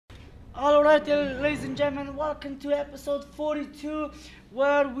Alright, ladies and gentlemen, welcome to episode 42,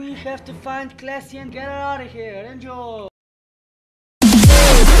 where we have to find Classi and get her out of here. Enjoy!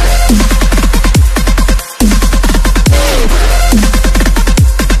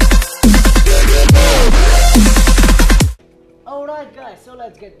 Alright guys, so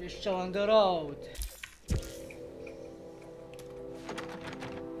let's get this show on the road.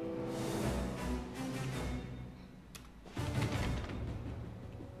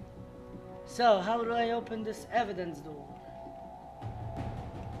 So, how do I open this evidence door?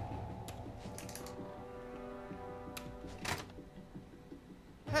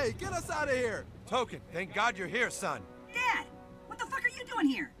 Hey, get us out of here! Token, thank God you're here, son. Dad! What the fuck are you doing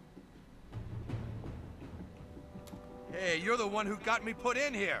here? Hey, you're the one who got me put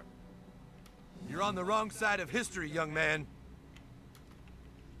in here. You're on the wrong side of history, young man.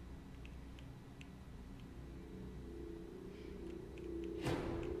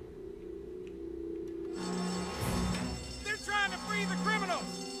 They're trying to free the criminals!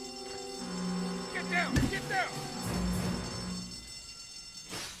 Get down! Get down!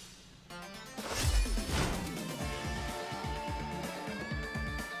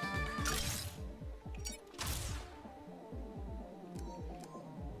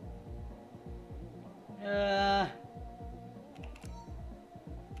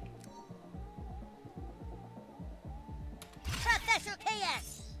 Professor KS!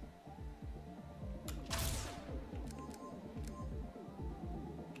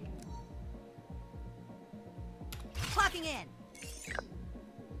 Clocking in.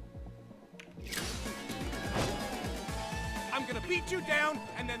 I'm gonna beat you down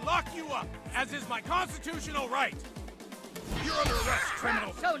and then lock you up, as is my constitutional right. You're under arrest,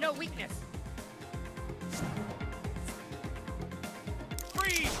 criminal. Show no weakness.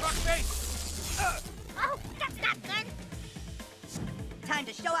 Freeze, fuckface! Oh, that's not good. Time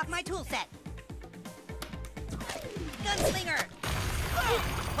to show off my tool set. Gunslinger.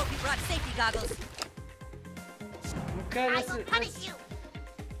 Hope you brought safety goggles. Okay,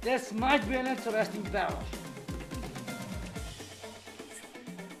 this might be an interesting battle.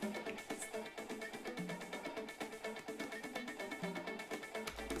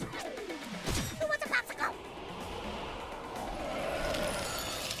 Who wants a popsicle?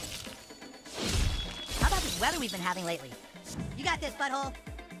 How about this weather we've been having lately? You got this, butthole.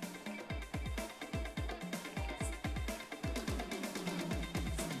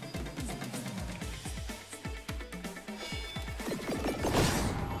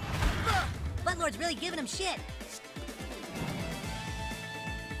 Buttlord's really giving him shit.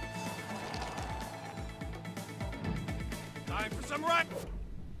 Time for some run!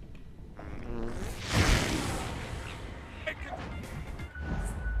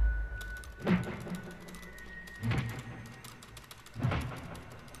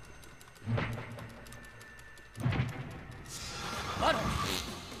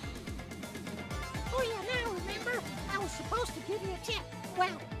 Oh yeah, now remember? I was supposed to give you a tip.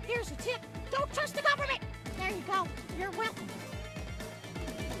 Well, here's a tip. Don't trust the government. There you go. You're welcome.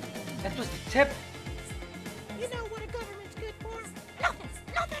 That was the tip. You know what a government's good for? Nothing.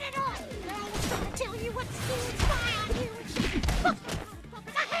 Nothing at all. They're always trying to tell you what to do and spy on you and shit. Fuck those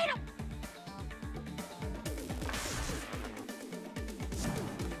motherfuckers. I hate them.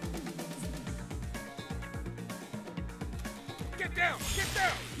 Get down! Get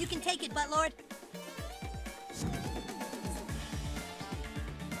down! You can take it, Buttlord.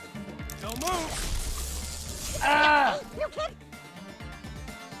 Don't move! Ah! You kid?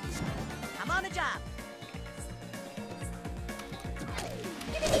 I'm on the job.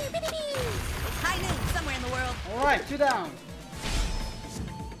 It's high noon somewhere in the world. Alright, 2 down.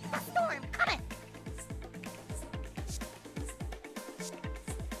 A storm coming.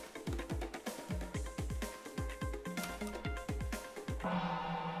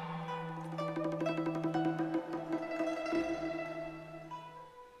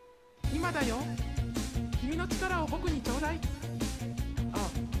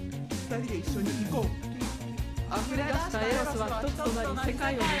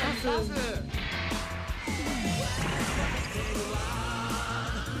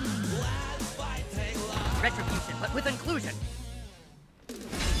 Retribution, but with inclusion.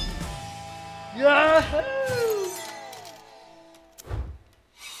 Yahoo!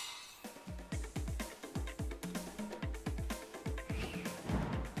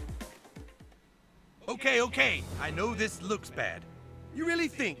 Okay, I know this looks bad. You really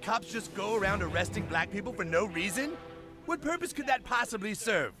think cops just go around arresting black people for no reason? What purpose could that possibly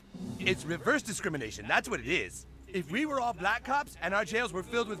serve? It's reverse discrimination, that's what it is. If we were all black cops and our jails were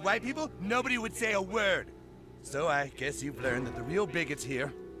filled with white people, nobody would say a word. So I guess you've learned that the real bigots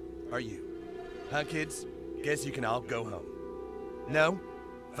here are you. Huh, kids? Guess you can all go home. No?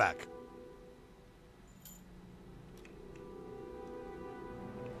 Fuck.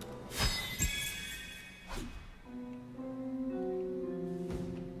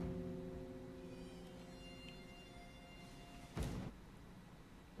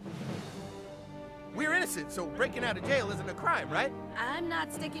 We're innocent, so breaking out of jail isn't a crime, right? I'm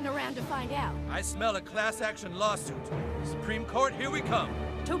not sticking around to find out. I smell a class action lawsuit. Supreme Court, here we come.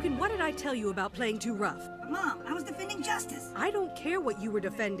 Token, what did I tell you about playing too rough? Mom, I was defending justice. I don't care what you were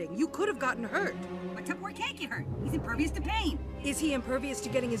defending. You could have gotten hurt. But Tupperware can't get hurt. He's impervious to pain. Is he impervious to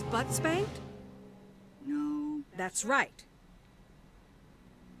getting his butt spanked? No. That's right.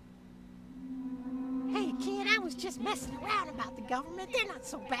 Hey, kid, I was just messing around about the government. They're not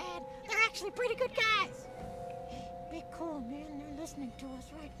so bad. They're actually pretty good guys. Be cool, man. They're listening to us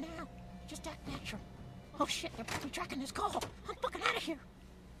right now. Just act natural. Oh, shit, they're probably tracking this call. I'm fucking out of here.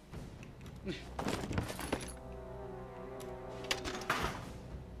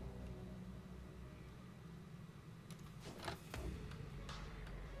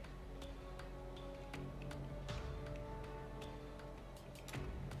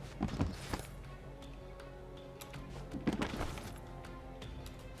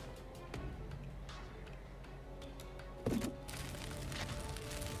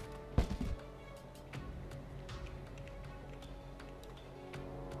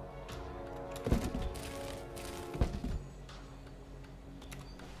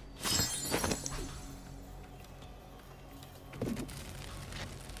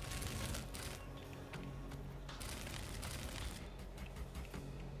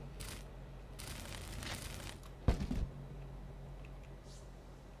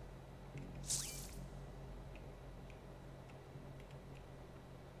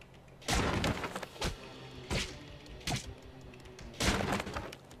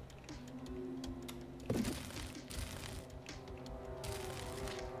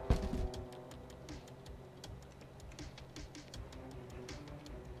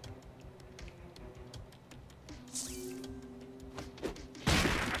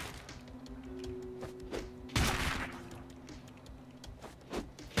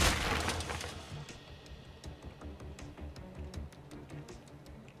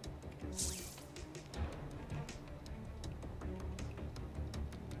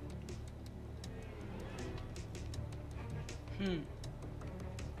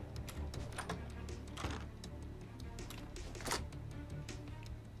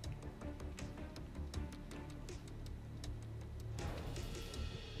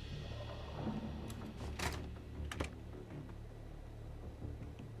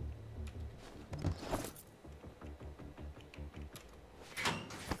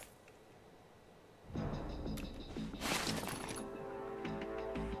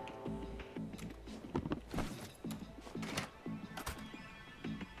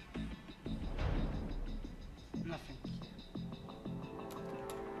 Nothing.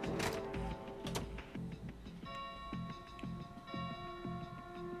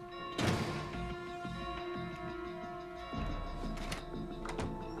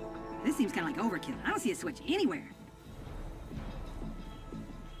 This seems kind of like overkill. I don't see a switch anywhere.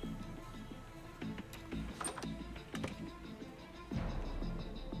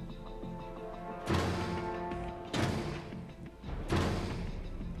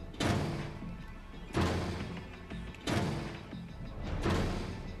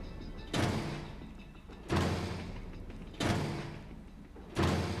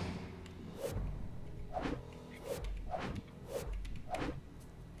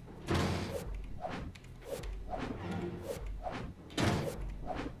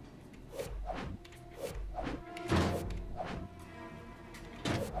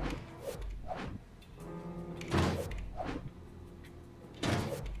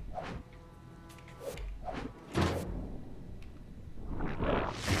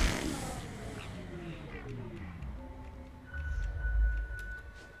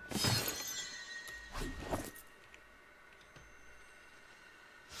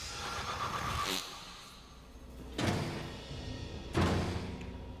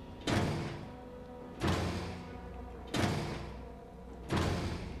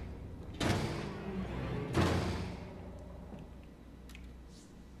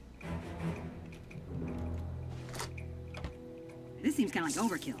 This seems kind of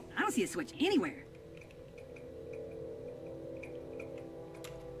like overkill. I don't see a switch anywhere.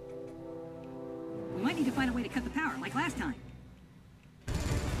 We might need to find a way to cut the power, like last time.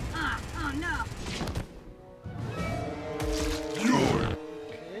 Oh no!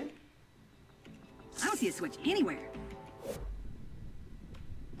 Okay. I don't see a switch anywhere.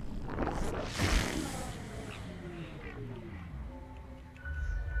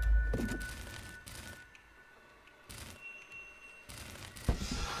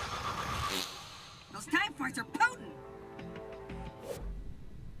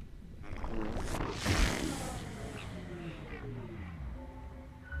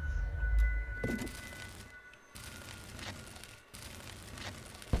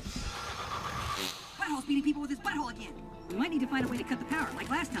 his butthole again. We might need to find a way to cut the power, like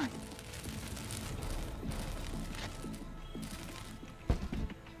last time.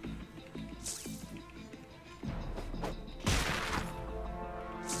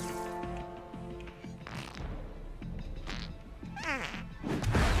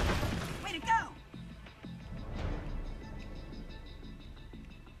 Way to go!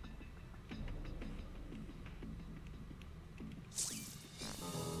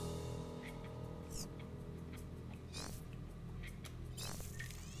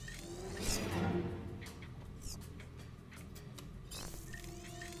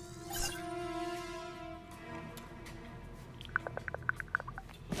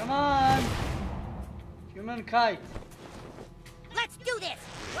 Come on! Human kite. Let's do this!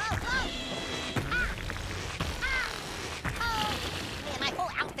 Whoa, whoa! Ah! Ah! Oh! Man, my whole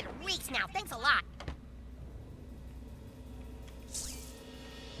outfit reeks now. Thanks a lot.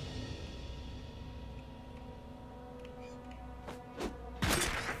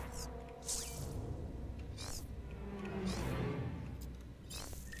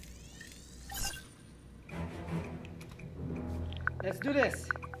 Let's do this.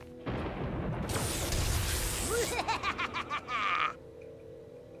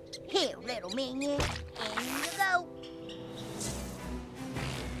 Here, little minion. In you go.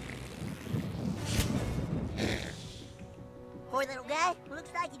 Poor little guy. Looks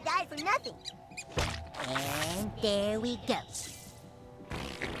like he died for nothing. And there we go.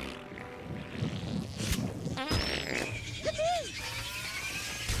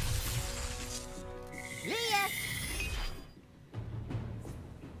 See ya.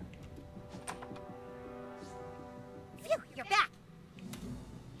 Phew, you're back.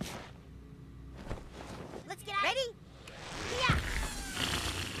 Let's get out. Ready? Yeah.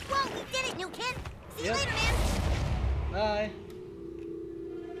 Whoa, we did it, new kid. See you later, man. Bye.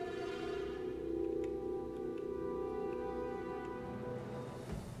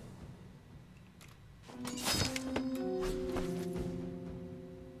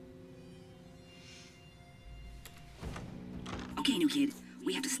 Okay, new kid.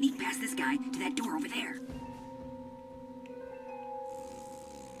 We have to sneak past this guy to that door over there.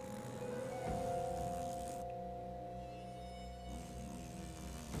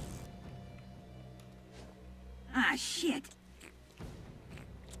 Ah, shit.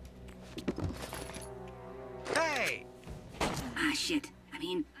 Hey! Ah, shit.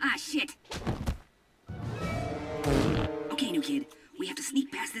 Shit. Okay, new kid. We have to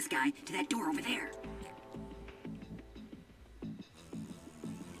sneak past this guy to that door over there.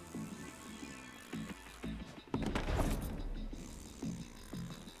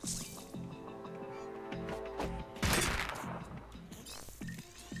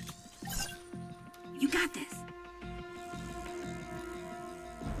 You got this.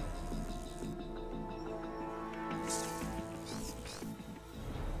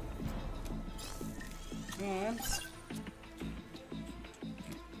 Come on.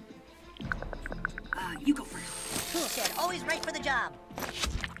 You go first. Cool kid, always right for the job.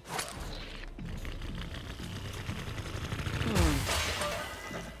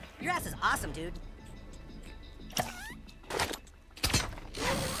 Your ass is awesome, dude.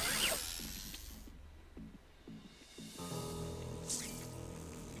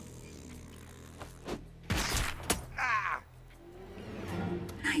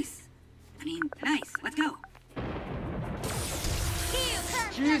 Nice. Let's go.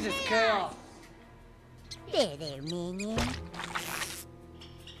 Jesus, chaos. There, minion. Wow.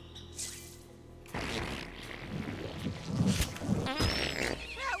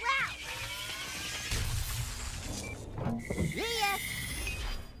 See ya.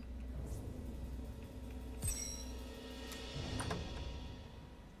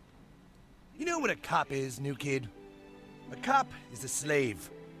 You know what a cop is, new kid? A cop is a slave.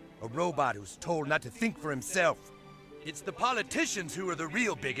 A robot who's told not to think for himself. It's the politicians who are the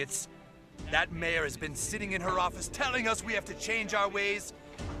real bigots. That mayor has been sitting in her office telling us we have to change our ways.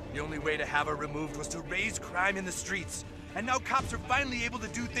 The only way to have her removed was to raise crime in the streets. And now cops are finally able to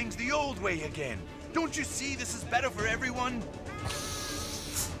do things the old way again. Don't you see this is better for everyone?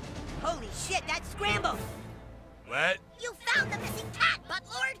 Holy shit, that's Scramble! What? You found the missing cat,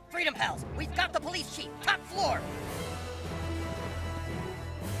 Buttlord! Freedom Pals, we've got the police chief, top floor!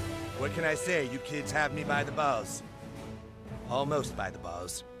 What can I say? You kids have me by the balls. Almost by the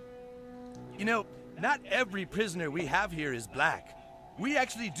balls. You know, not every prisoner we have here is black. We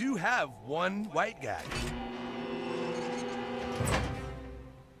actually do have one white guy.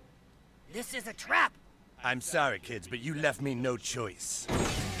 This is a trap! I'm sorry, kids, but you left me no choice.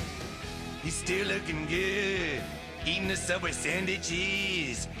 He's still looking good, eating the Subway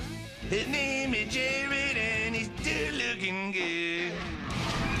sandwiches. His name is Jared and He's still looking good.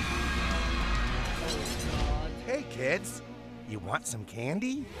 Hey, kids. You want some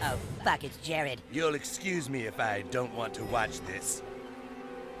candy? Oh, fuck, it's Jared. You'll excuse me if I don't want to watch this.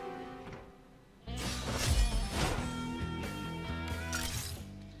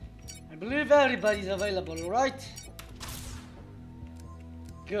 I believe everybody's available, right?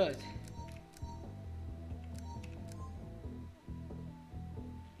 Good.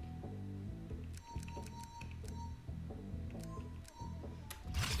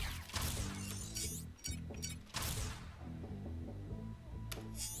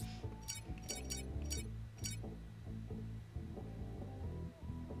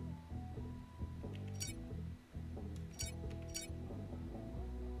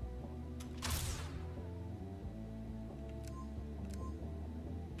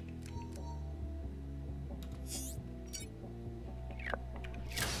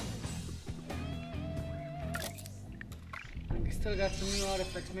 Still got some new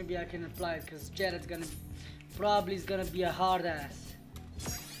artifacts, maybe I can apply it because Jared's gonna probably is gonna be a hard ass.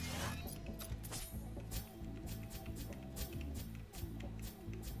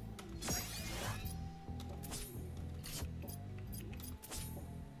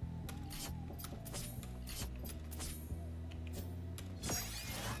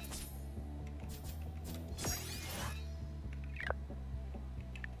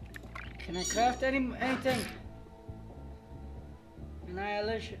 Can I craft anything?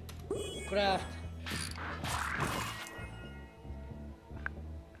 Annihilation. Craft.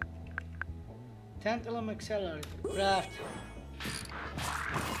 Tantalum accelerator. Craft.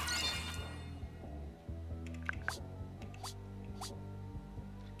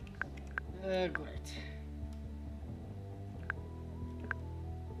 Great.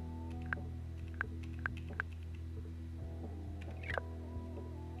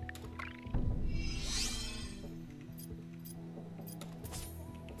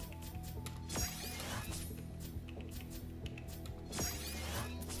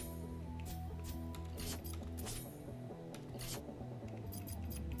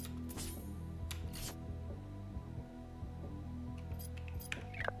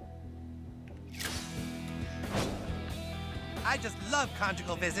 I just love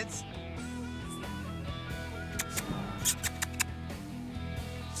conjugal visits.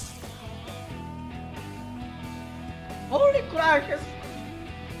 Holy crackers!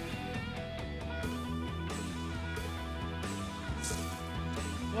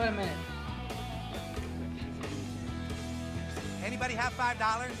 Wait a minute. Anybody have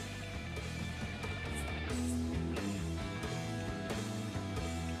 $5?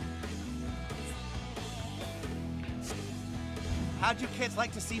 How'd you kids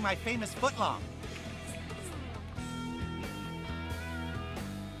like to see my famous footlong?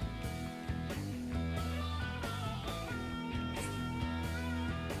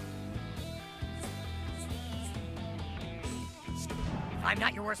 If I'm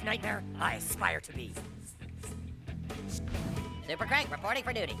not your worst nightmare, I aspire to be. Super Crank reporting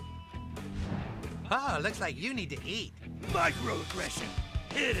for duty. Oh, looks like you need to eat. Microaggression.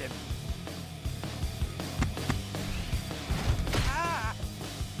 Hit him.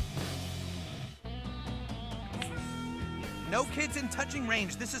 No kids in touching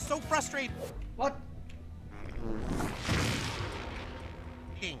range. This is so frustrating. What?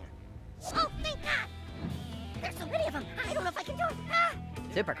 Oh, thank God! There's so many of them. I don't know if I can do it. Ah!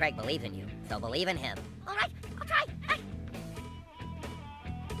 Super Craig believes in you, so believe in him. All right, I'll try. Ah!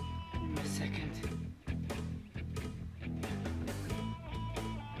 Give me a second.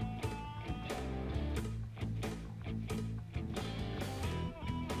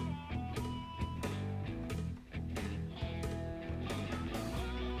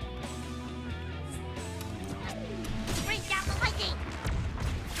 Bring down the lightning!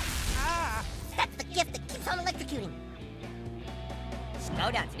 That's the gift that keeps on electrocuting. Go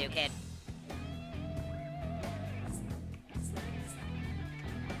nuts, new kid.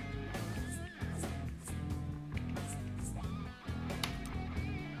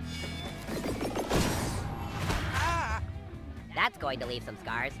 That's going to leave some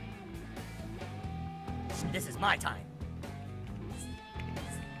scars. This is my time.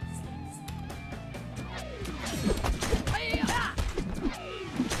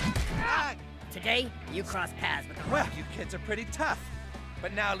 Today, you cross paths with the Well, you kids are pretty tough.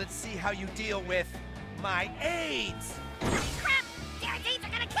 But now let's see how you deal with my AIDS. Crap! Jared's AIDS are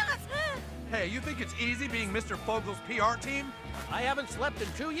gonna kill us! Hey, you think it's easy being Mr. Fogel's PR team? I haven't slept in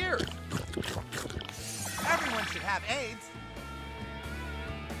 2 years. Everyone should have AIDS.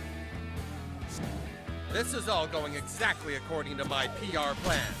 This is all going exactly according to my PR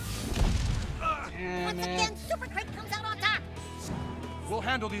plan. Once again, Super Craig comes out on top. We'll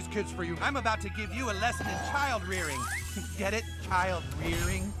handle these kids for you. I'm about to give you a lesson in child rearing. Get it? Child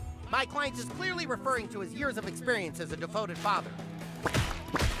rearing? My client is clearly referring to his years of experience as a devoted father.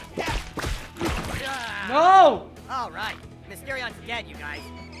 No! All right. Mysterion's dead, you guys.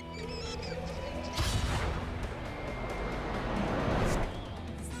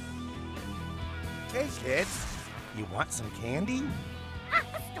 Hey, kids. You want some candy? Ah,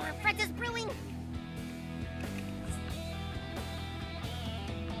 a storm front is brewing.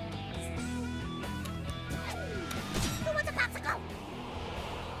 Who wants a popsicle?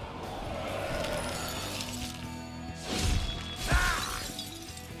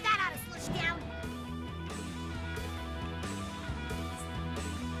 That ought to slush down.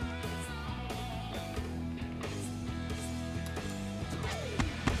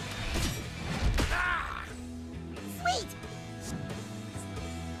 Sweet!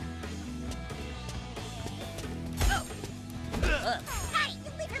 Hey,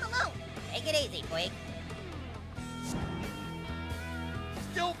 you leave him alone! Take it easy, Quake.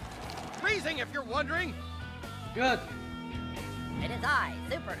 Still freezing, if you're wondering. Good. It is I,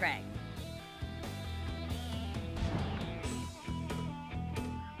 Super Craig.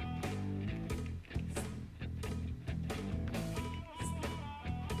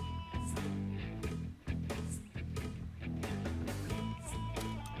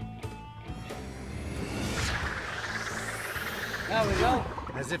 There we go.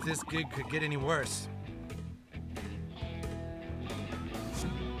 As if this gig could get any worse.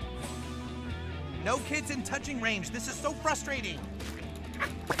 No kids in touching range. This is so frustrating.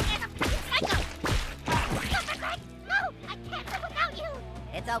 There's a freaking psycho! Super Craig! No! I can't live without you!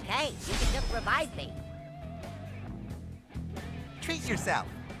 It's okay. You can just revive me. Treat yourself.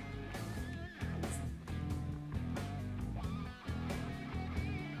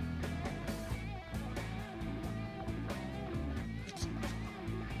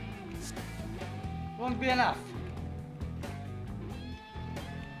 Won't be enough.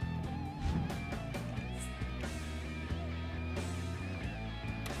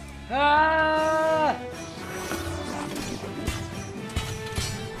 Ah!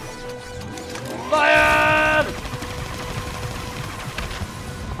 Fire!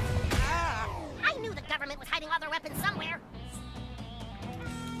 I knew the government was hiding all their weapons somewhere.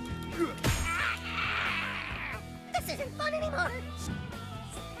 This isn't fun anymore.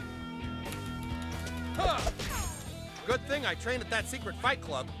 Huh. Good thing I trained at that secret fight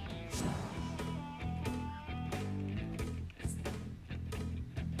club.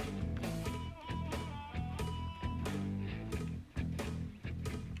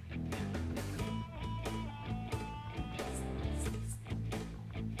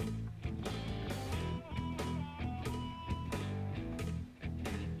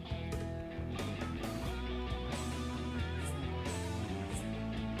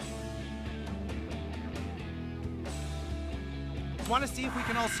 Want to see if we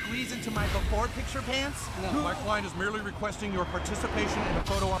can all squeeze into my before picture pants? No. My client is merely requesting your participation in a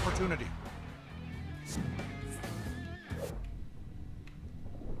photo opportunity.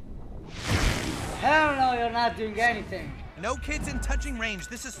 Hell no, you're not doing anything. No kids in touching range.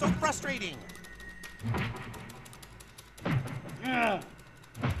 This is so frustrating.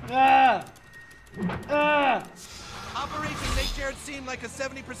 Operation Make Jared Seem Like a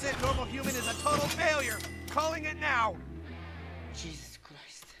 70% Normal Human is a total failure. Calling it now. Jesus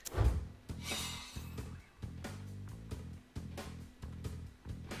Christ.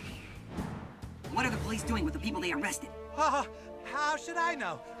 What are the police doing with the people they arrested? How should I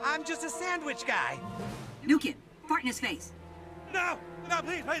know? I'm just a sandwich guy. New kid, fart in his face. No,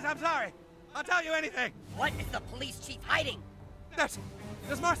 please, I'm sorry. I'll tell you anything. What is the police chief hiding?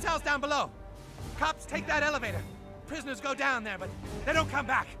 There's more cells down below. Cops take that elevator. Prisoners go down there, but they don't come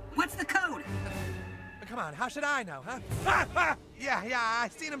back. What's the code? Come on, how should I know, huh? Yeah, I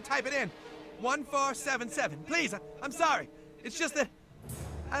seen him type it in. 1477. Please, I'm sorry. It's just that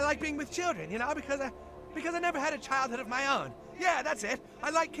I like being with children, you know, because I never had a childhood of my own. Yeah, that's it. I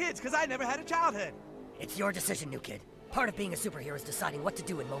like kids because I never had a childhood. It's your decision, new kid. Part of being a superhero is deciding what to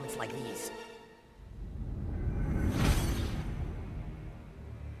do in moments like these.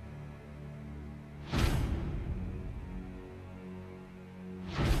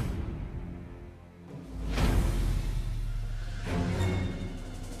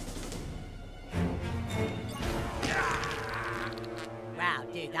 Wow,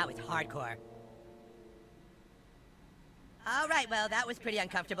 dude, that was hardcore. All right, well, that was pretty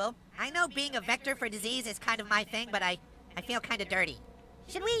uncomfortable. I know being a vector for disease is kind of my thing, but I feel kind of dirty.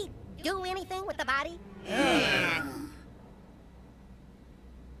 Should we do anything with the body?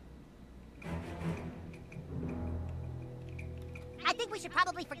 think we should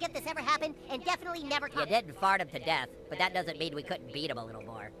probably forget this ever happened and definitely never You talk. didn't fart him to death, but that doesn't mean we couldn't beat him a little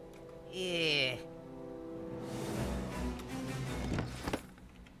more. Yeah.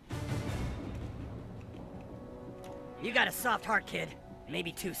 You got a soft heart, kid.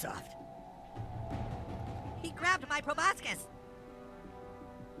 Maybe too soft. He grabbed my proboscis.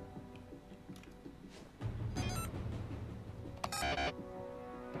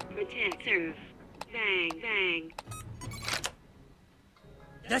 Predecessor. Bang, bang.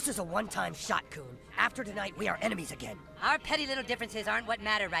 This is a one-time shot, Coon. After tonight, we are enemies again. Our petty little differences aren't what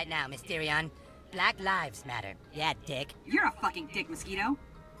matter right now, Mysterion. Black lives matter. Yeah, dick. You're a fucking dick, Mosquito.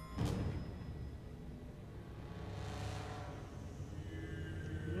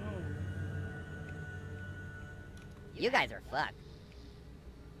 You guys are fucked.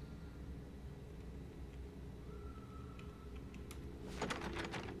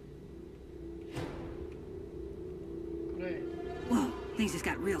 Great. Whoa, things just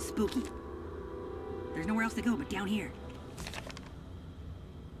got real spooky. There's nowhere else to go but down here.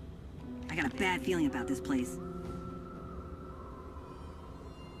 I got a bad feeling about this place.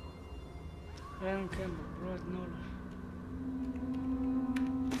 Random camera, broad knowledge.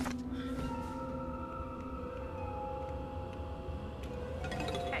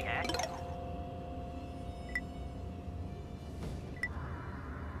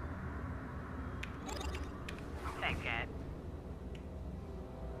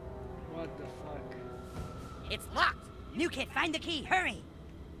 What the fuck? It's locked. New kid, find the key. Hurry.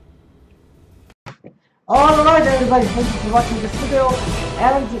 Alright everybody, thank you for watching this video,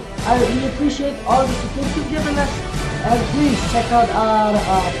 and I really appreciate all the support you've given us, and please check out our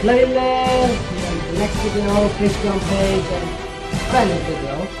playlist, the next video, Patreon page, and random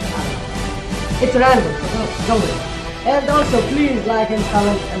video. It's random, so don't worry. And also please like and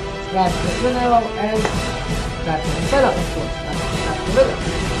comment and subscribe to this video, and subscribe to the channel, of course, not the video.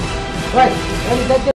 Right, and that's it.